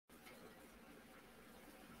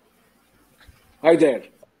Hi there.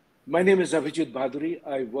 My name is Abhijit Bhaduri.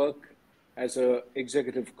 I work as an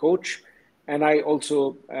executive coach, and I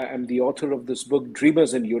also am the author of this book,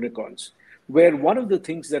 Dreamers and Unicorns, where one of the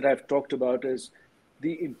things that I've talked about is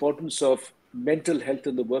the importance of mental health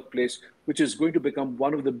in the workplace, which is going to become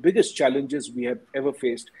one of the biggest challenges we have ever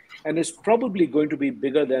faced, and is probably going to be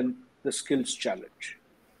bigger than the skills challenge.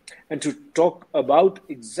 And to talk about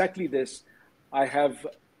exactly this, I have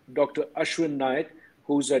Dr. Ashwin Naik,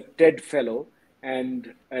 who's a TED Fellow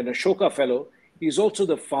and an Ashoka Fellow. He's also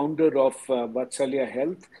the founder of Vatsalya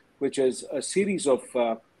Health, which is a series of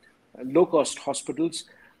low cost hospitals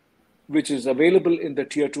which is available in the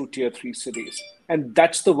tier two, tier three cities. And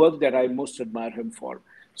that's the work that I most admire him for.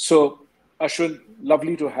 So, Ashwin,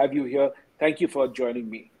 lovely to have you here. Thank you for joining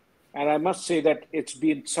me. And I must say that it's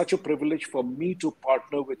been such a privilege for me to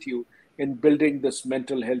partner with you in building this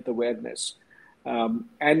mental health awareness.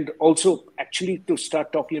 And also, actually, to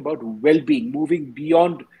start talking about well being, moving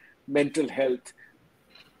beyond mental health.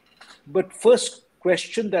 But first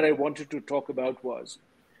question that I wanted to talk about was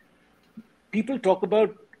people talk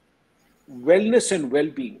about wellness and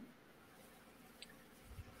well-being.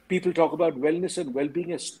 People talk about wellness and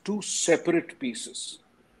well-being as two separate pieces.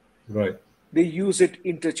 Right. They use it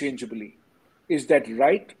interchangeably. Is that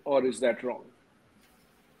right or is that wrong?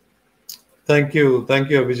 Thank you,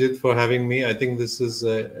 Abhijit, for having me. I think this is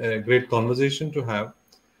a great conversation to have.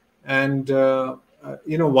 And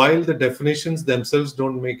while the definitions themselves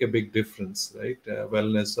don't make a big difference, right?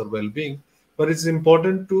 Wellness or well-being, but it's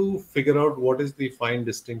important to figure out what is the fine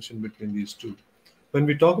distinction between these two. When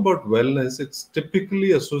we talk about wellness, it's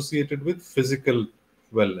typically associated with physical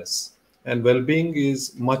wellness, and well-being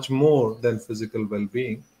is much more than physical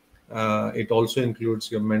well-being. It also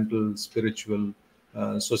includes your mental, spiritual,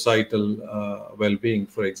 societal well-being,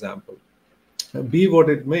 for example. Be what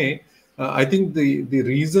it may, I think the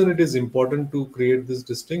reason it is important to create this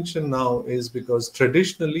distinction now is because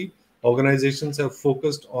traditionally organizations have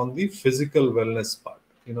focused on the physical wellness part.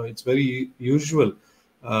 It's very usual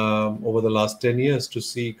over the last 10 years to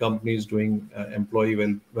see companies doing employee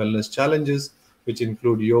wellness challenges, which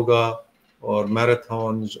include yoga or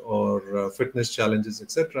marathons or fitness challenges,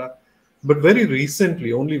 etc. But very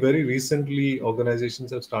recently, only very recently,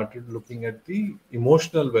 organizations have started looking at the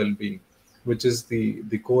emotional well-being, which is the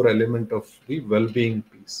core element of the well-being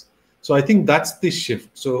piece. So I think that's the shift.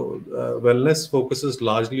 So wellness focuses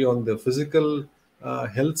largely on the physical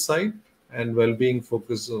health side, and well-being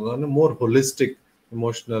focuses on a more holistic,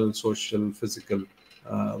 emotional, social, physical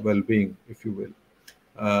well-being, if you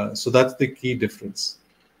will. So that's the key difference.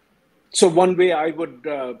 So one way I would,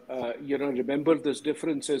 remember this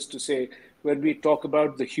difference is to say when we talk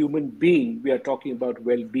about the human being, we are talking about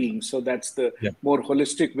well-being. So that's the Yeah, more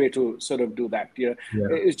holistic way to sort of do that. Yeah, yeah,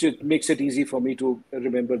 it just makes it easy for me to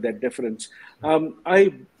remember that difference.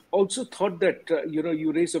 I also thought that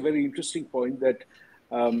you raised a very interesting point that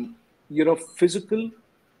physical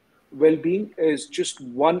well-being is just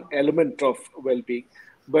one element of well-being,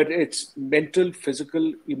 but it's mental,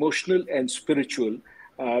 physical, emotional, and spiritual.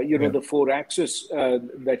 yeah. The four axes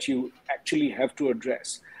that you actually have to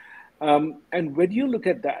address. And when you look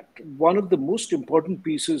at that, one of the most important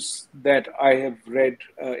pieces that I have read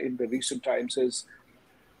in the recent times is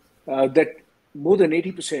that more than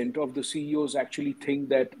 80% of the CEOs actually think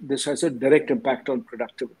that this has a direct impact on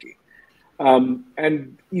productivity.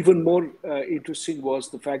 And even more interesting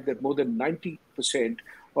was the fact that more than 90%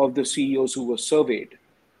 of the CEOs who were surveyed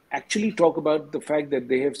actually talk about the fact that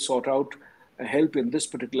they have sought out help in this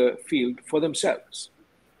particular field for themselves.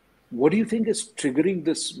 What do you think is triggering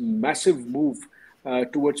this massive move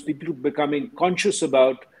towards people becoming conscious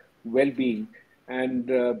about well-being,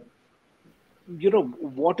 and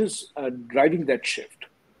what is driving that shift?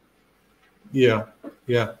 Yeah,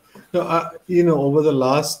 yeah. No, over the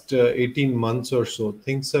last 18 months or so,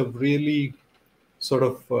 things have really sort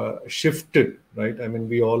of shifted, right? I mean,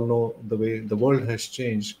 we all know the way the world has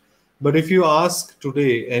changed. But if you ask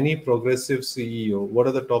today any progressive CEO, what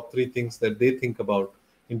are the top three things that they think about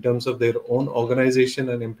in terms of their own organization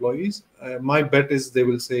and employees? My bet is they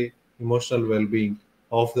will say emotional well-being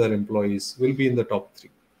of their employees will be in the top three.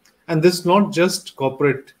 And this not just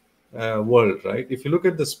corporate world, right? If you look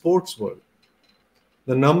at the sports world,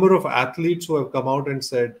 the number of athletes who have come out and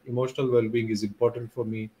said emotional well-being is important for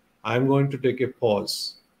me, I'm going to take a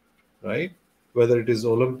pause, right? Whether it is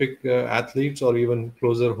Olympic athletes or even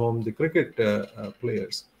closer home the cricket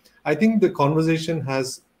players, I think the conversation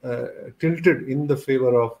has tilted in the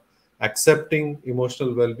favor of accepting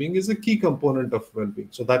emotional well-being is a key component of well-being.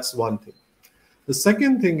 So that's one thing. The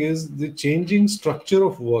second thing is the changing structure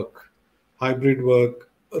of work, hybrid work,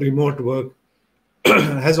 remote work,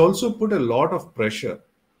 has also put a lot of pressure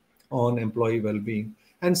on employee well-being,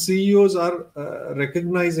 and CEOs are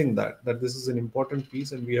recognizing that this is an important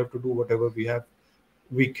piece, and we have to do whatever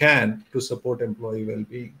we can to support employee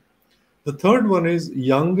well-being. The third one is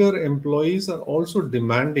younger employees are also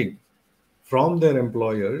demanding from their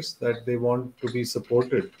employers that they want to be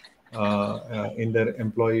supported in their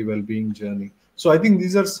employee well-being journey. So I think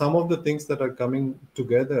these are some of the things that are coming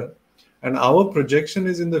together. And our projection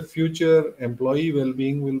is in the future, employee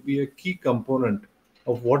well-being will be a key component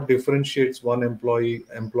of what differentiates one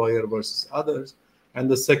employer versus others. And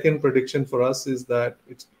the second prediction for us is that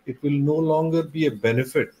it will no longer be a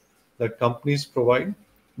benefit that companies provide,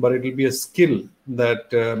 but it will be a skill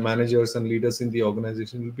that managers and leaders in the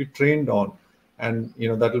organization will be trained on, and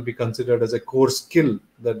that will be considered as a core skill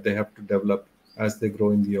that they have to develop as they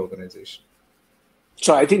grow in the organization.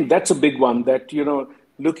 So I think that's a big one, that,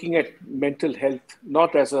 looking at mental health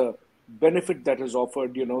not as a benefit that is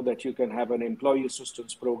offered, that you can have an employee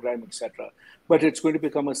assistance program, etc., but it's going to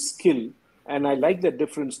become a skill. And I like the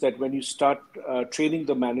difference that when you start training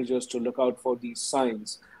the managers to look out for these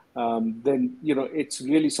signs, then, it's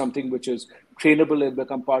really something which is trainable and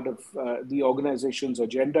become part of the organization's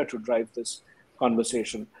agenda to drive this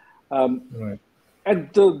conversation. Right. And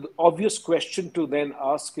the obvious question to then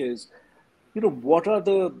ask is, what are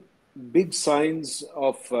the big signs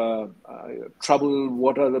of trouble?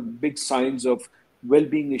 What are the big signs of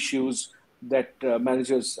well-being issues that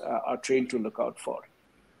managers are trained to look out for?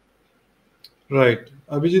 Right.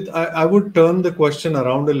 Abhijit, I would turn the question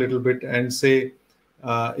around a little bit and say,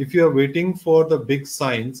 if you are waiting for the big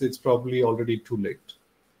signs, it's probably already too late.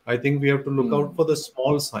 I think we have to look out for the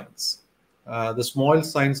small signs, the small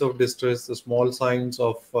signs of distress, the small signs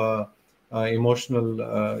of emotional,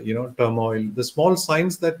 turmoil, the small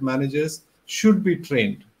signs that managers should be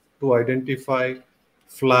trained to identify,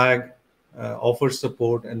 flag, offer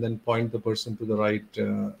support, and then point the person to the right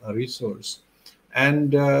resource.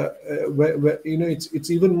 And it's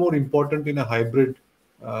even more important in a hybrid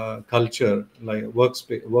culture, like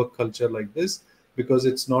work culture like this, because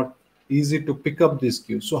it's not easy to pick up these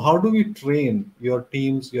cues. So how do we train your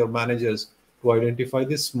teams, your managers, to identify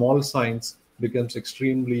these small signs becomes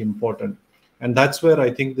extremely important. And that's where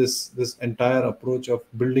I think this entire approach of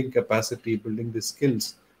building capacity, building the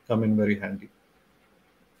skills come in very handy.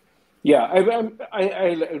 Yeah,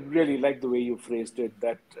 I really like the way you phrased it,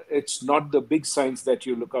 that it's not the big signs that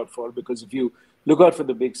you look out for, because if you look out for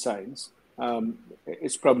the big signs,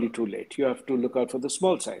 it's probably too late. You have to look out for the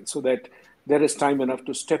small signs so that there is time enough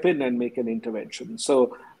to step in and make an intervention.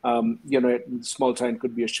 So, small sign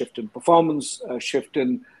could be a shift in performance, a shift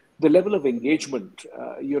in the level of engagement,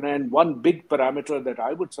 and one big parameter that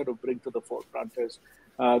I would sort of bring to the forefront is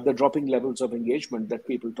the dropping levels of engagement that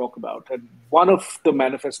people talk about. And one of the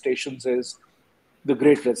manifestations is the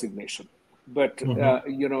great resignation. But,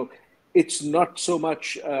 it's not so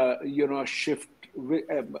much, a shift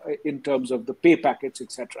in terms of the pay packets,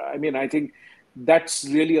 etc. I mean, I think that's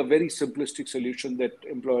really a very simplistic solution that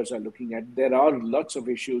employers are looking at. There are lots of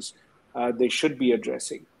issues they should be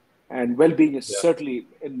addressing. And well-being is certainly,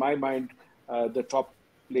 in my mind, the top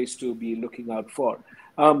place to be looking out for.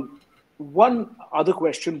 One other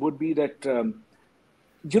question would be that,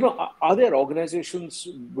 are there organizations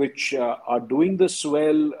which are doing this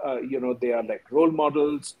well? They are like role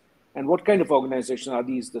models. And what kind of organizations are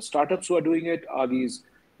these? The startups who are doing it? Are these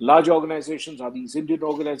large organizations? Are these Indian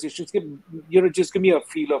organizations? Just give me a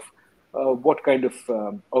feel of what kind of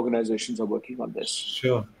organizations are working on this.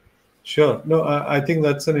 Sure. No, I think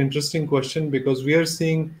that's an interesting question, because we are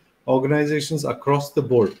seeing organizations across the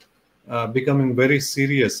board becoming very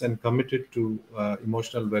serious and committed to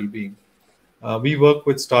emotional well-being. We work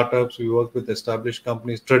with startups, we work with established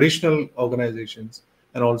companies, traditional organizations,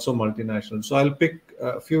 and also multinationals. So I'll pick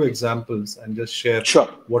a few examples and just share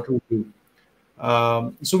what we do.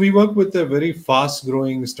 So we work with a very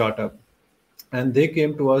fast-growing startup, and they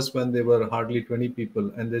came to us when they were hardly 20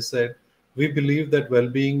 people, and they said, we believe that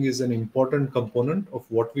well-being is an important component of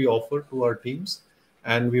what we offer to our teams,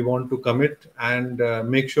 and we want to commit and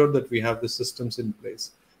make sure that we have the systems in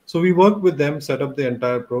place. So we worked with them, set up the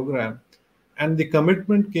entire program, and the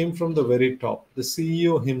commitment came from the very top. The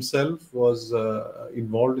CEO himself was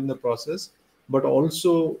involved in the process, but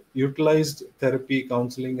also utilized therapy,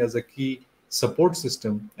 counseling as a key support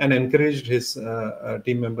system, and encouraged his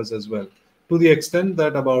team members as well, to the extent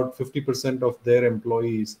that about 50% of their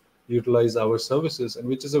employees utilize our services, and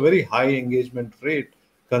which is a very high engagement rate,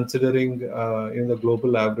 considering the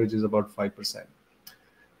global average is about 5%.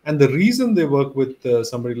 And the reason they work with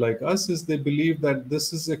somebody like us is they believe that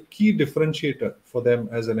this is a key differentiator for them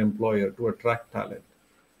as an employer to attract talent.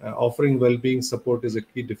 offering well-being support is a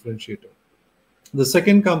key differentiator. The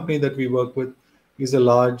second company that we work with is a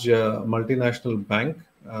large multinational bank.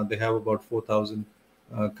 They have about 4,000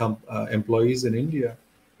 employees in India.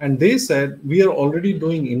 And they said, we are already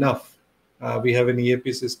doing enough. We have an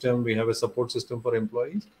EAP system, we have a support system for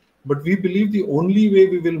employees. But we believe the only way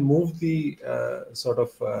we will move the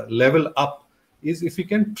level up is if we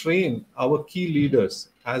can train our key leaders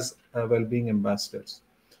as well-being ambassadors.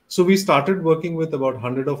 So we started working with about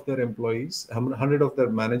 100 of their employees, 100 of their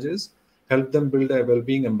managers, help them build a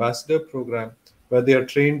well-being ambassador program where they are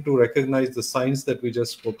trained to recognize the signs that we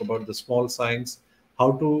just spoke about, the small signs,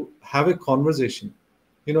 how to have a conversation.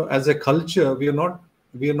 As a culture, we are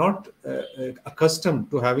not accustomed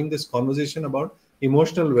to having this conversation about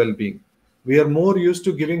emotional well-being. We are more used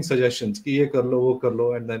to giving suggestions, ki ye kar lo, wo kar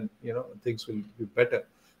lo, and then things will be better.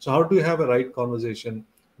 So how do you have a right conversation,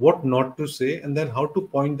 what not to say, and then how to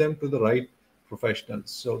point them to the right professionals?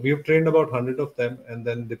 So we have trained about 100 of them, and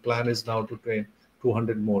then the plan is now to train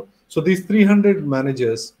 200 more. So these 300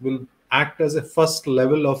 managers will act as a first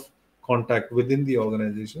level of contact within the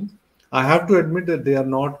organization. I have to admit that they are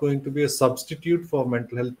not going to be a substitute for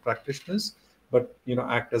mental health practitioners, but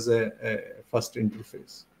act as a first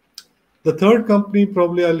interface. The third company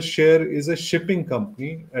probably I'll share is a shipping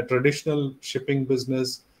company, a traditional shipping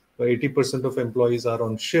business where 80% of employees are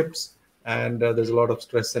on ships, and there's a lot of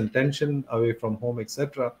stress and tension away from home,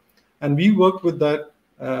 etc. And we work with that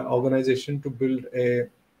organization to build a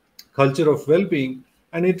culture of well-being,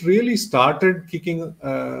 and it really started picking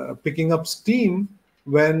up steam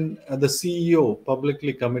when the CEO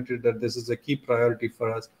publicly committed that this is a key priority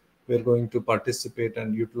for us. We're going to participate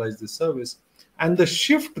and utilize this service. And the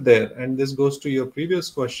shift there, and this goes to your previous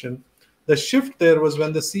question, the shift there was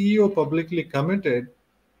when the CEO publicly committed,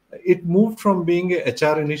 it moved from being a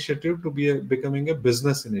HR initiative to becoming a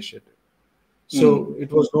business initiative. So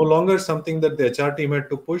it was no longer something that the HR team had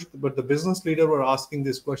to push, but the business leader were asking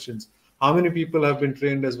these questions. How many people have been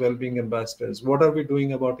trained as well-being ambassadors? What are we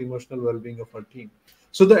doing about emotional well-being of our team?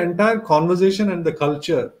 So the entire conversation and the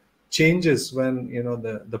culture changes when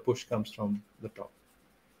the push comes from the top.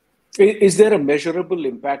 Is there a measurable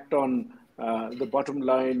impact on the bottom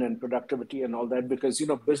line and productivity and all that? Because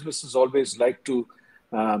businesses always like to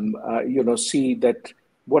see that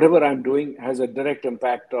whatever I'm doing has a direct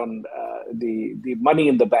impact on the money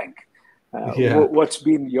in the bank. What's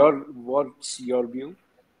your view?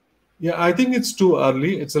 Yeah, I think it's too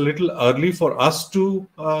early. It's a little early for us to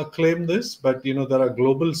claim this, but there are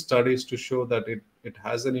global studies to show that it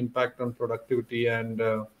has an impact on productivity and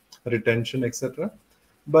retention, etc.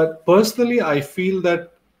 But personally, I feel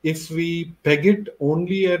that if we peg it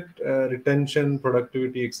only at retention,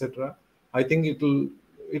 productivity, etc., I think it'll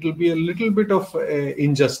be a little bit of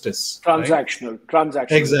injustice. Transactional. Right?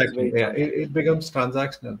 Transactional. Exactly. Yeah, it becomes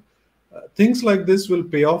transactional. Things like this will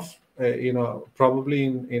pay off, probably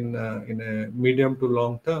in a medium to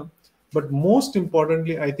long term. But most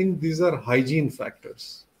importantly, I think these are hygiene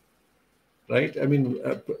factors. Right? I mean,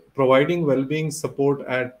 providing well-being support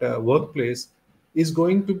at workplace is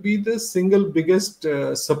going to be the single biggest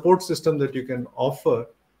support system that you can offer,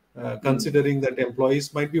 considering that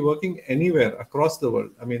employees might be working anywhere across the world.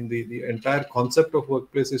 I mean, the entire concept of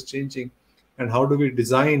workplace is changing, and how do we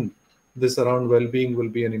design this around well-being will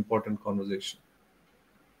be an important conversation.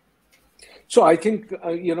 So I think,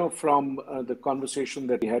 from the conversation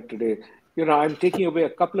that we had today, I'm taking away a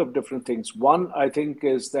couple of different things. One, I think,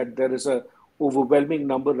 is that there is a overwhelming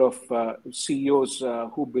number of CEOs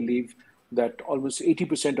who believe that almost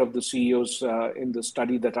 80% of the CEOs in the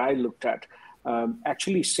study that I looked at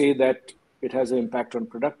actually say that it has an impact on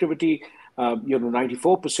productivity.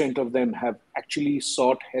 94% of them have actually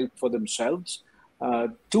sought help for themselves.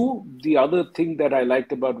 Two, the other thing that I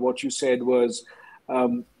liked about what you said was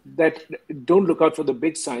that don't look out for the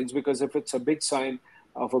big signs, because if it's a big sign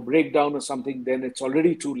of a breakdown or something, then it's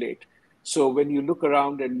already too late. So when you look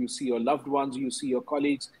around and you see your loved ones, you see your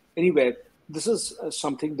colleagues, anywhere, this is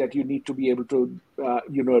something that you need to be able to,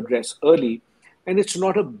 address early. And it's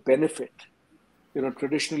not a benefit.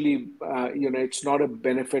 Traditionally, it's not a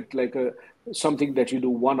benefit like something that you do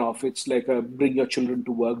one-off. It's like a bring your children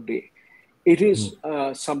to work day. It is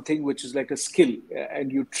something which is like a skill,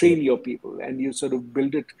 and you train your people and you sort of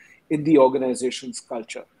build it in the organization's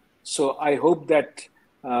culture. So I hope that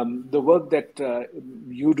the work that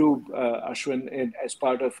you do, Ashwin, as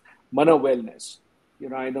part of Manah Wellness,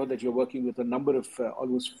 I know that you're working with a number of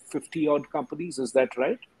almost 50 odd companies. Is that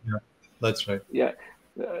right? Yeah, that's right. Yeah.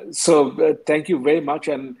 So thank you very much.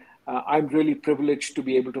 And I'm really privileged to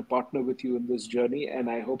be able to partner with you in this journey. And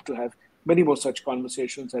I hope to have many more such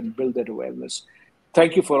conversations and build that awareness.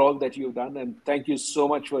 Thank you for all that you've done. And thank you so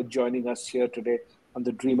much for joining us here today on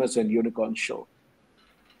the Dreamers and Unicorns show.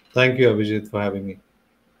 Thank you, Abhijit, for having me.